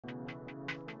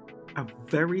A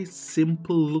very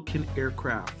simple looking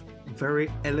aircraft, very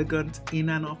elegant in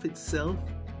and of itself.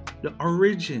 The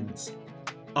origins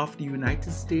of the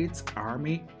United States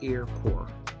Army Air Corps.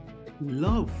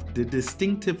 Love the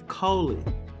distinctive cowling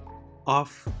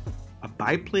of a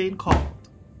biplane called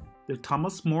the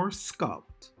Thomas Morse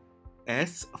Scout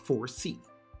S4C.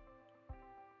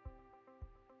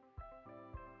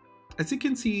 As you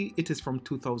can see, it is from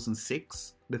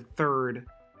 2006, the third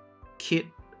kit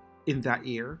in that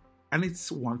year, and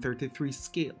it's 133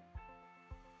 scale.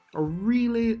 I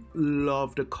really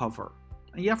love the cover.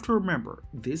 And you have to remember,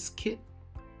 this kit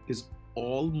is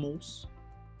almost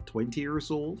 20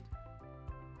 years old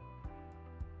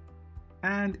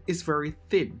and it's very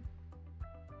thin.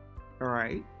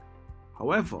 Alright.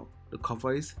 However, the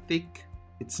cover is thick,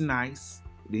 it's nice.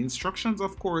 The instructions,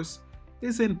 of course,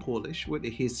 is in Polish with the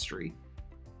history,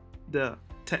 the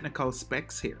technical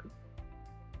specs here.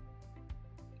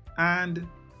 And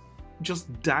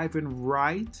just diving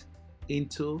right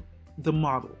into the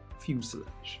model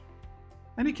fuselage.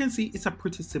 And you can see it's a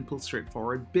pretty simple,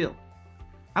 straightforward build.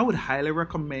 I would highly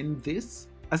recommend this,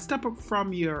 a step up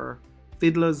from your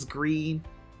Fiddler's Green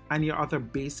and your other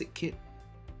basic kit.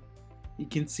 You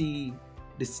can see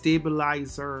the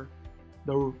stabilizer,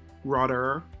 the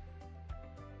rudder,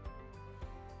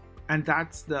 and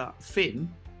that's the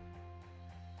fin.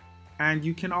 And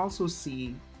you can also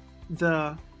see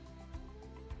the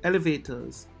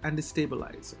elevators and the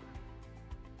stabilizer.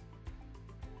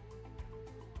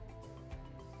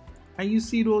 And you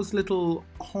see those little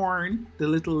horn, the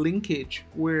little linkage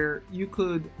where you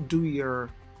could do your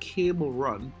cable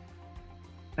run.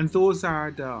 And those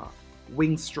are the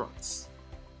wing struts.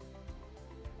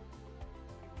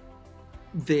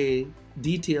 The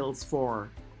details for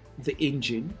the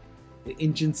engine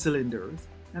cylinders.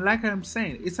 And like I'm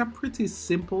saying, it's a pretty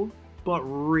simple but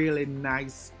really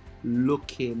nice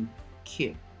looking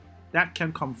kit that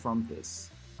can come from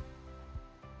this.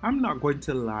 I'm not going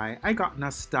to lie, I got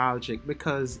nostalgic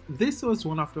because this was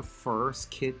one of the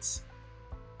first kits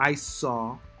I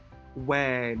saw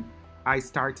when I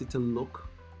started to look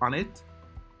on it.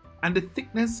 And the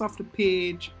thickness of the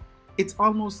page, it's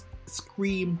almost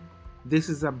scream, this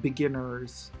is a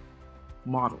beginner's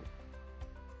model.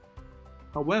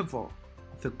 However,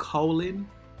 the cowling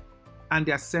and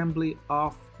the assembly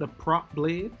of the prop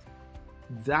blade,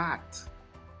 that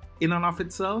in and of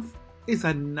itself is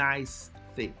a nice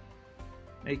thing.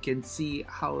 You can see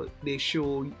how they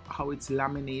show how it's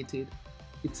laminated,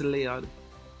 it's layered,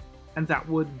 and that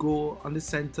would go on the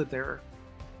center there.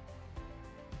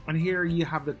 And here you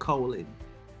have the cowling.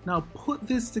 Now put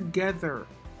this together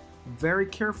very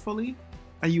carefully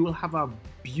and you will have a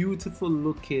beautiful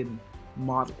looking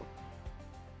model.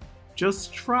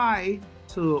 Just try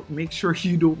to make sure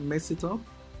you don't mess it up,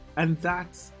 and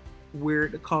that's where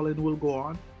the cowling will go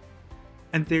on.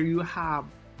 And there you have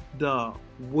the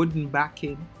wooden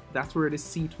backing, that's where the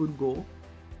seat would go.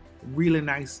 Really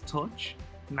nice touch,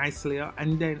 nice layer.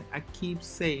 And then I keep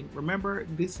saying, remember,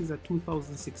 this is a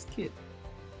 2006 kit.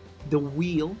 The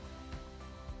wheel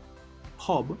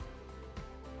hub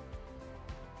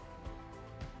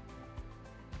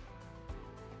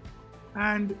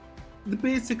and the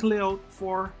basic layout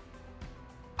for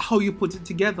how you put it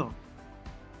together.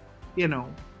 You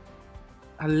know,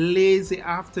 a lazy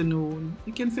afternoon,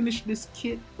 you can finish this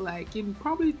kit like in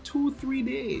probably 2-3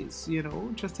 days. You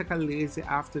know, just take a lazy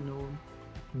afternoon,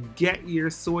 get your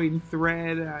sewing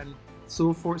thread and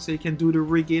so forth so you can do the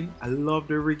rigging. I love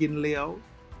the rigging layout.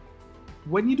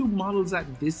 When you do models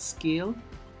at this scale,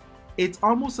 it's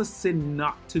almost a sin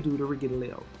not to do the rigging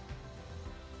layout.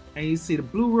 And you see the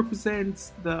blue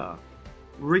represents the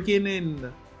rigging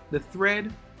in the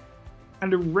thread,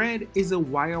 and the red is a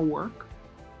wire work,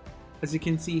 as you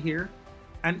can see here.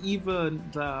 And even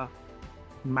the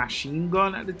machine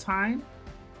gun at the time,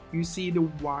 you see the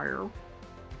wire.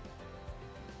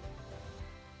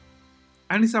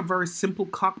 And it's a very simple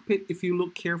cockpit if you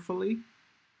look carefully.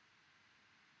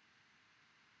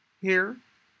 Here,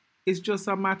 it's just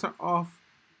a matter of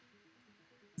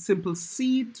simple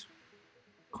seat,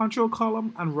 control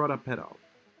column, and rudder pedal.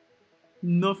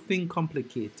 Nothing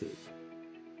complicated.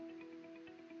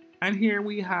 And here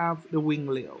we have the wing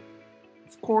layout.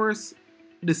 Of course,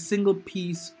 the single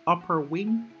piece upper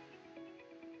wing.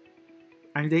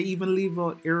 And they even leave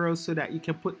out arrows so that you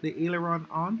can put the aileron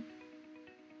on.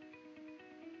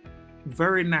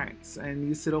 Very nice. And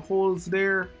you see the holes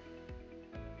there.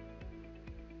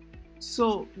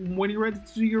 So when you're ready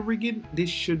to do your rigging, this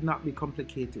should not be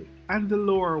complicated. And the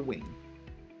lower wing.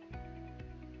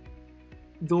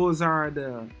 Those are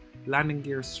the landing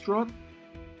gear strut.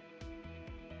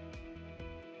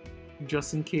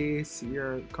 just in case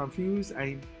you're confused, and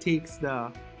it takes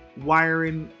the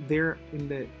wiring there in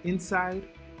the inside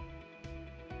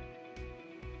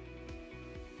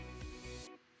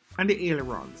and the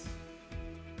ailerons.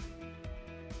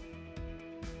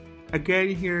 Again,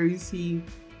 here you see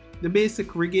the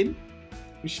basic rigging.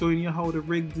 It's showing you how the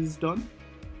rig is done.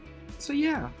 So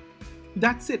yeah,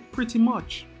 that's it pretty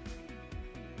much.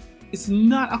 It's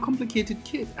not a complicated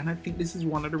kit, and I think this is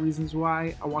one of the reasons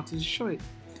why I wanted to show it.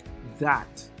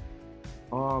 That,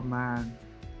 oh man,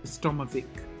 the Stormovic.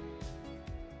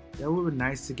 That would be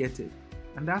nice to get it.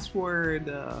 And that's where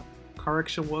the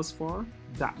correction was for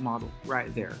that model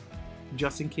right there,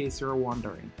 just in case you're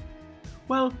wondering.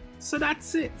 Well, so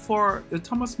that's it for the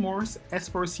Thomas Morse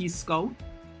S4C Scout.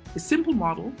 A simple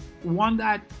model, one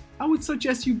that I would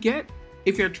suggest you get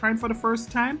if you're trying for the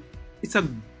first time. It's a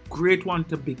great one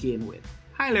to begin with.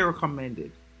 Highly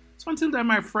recommended. So until then,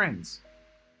 my friends,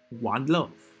 one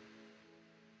love.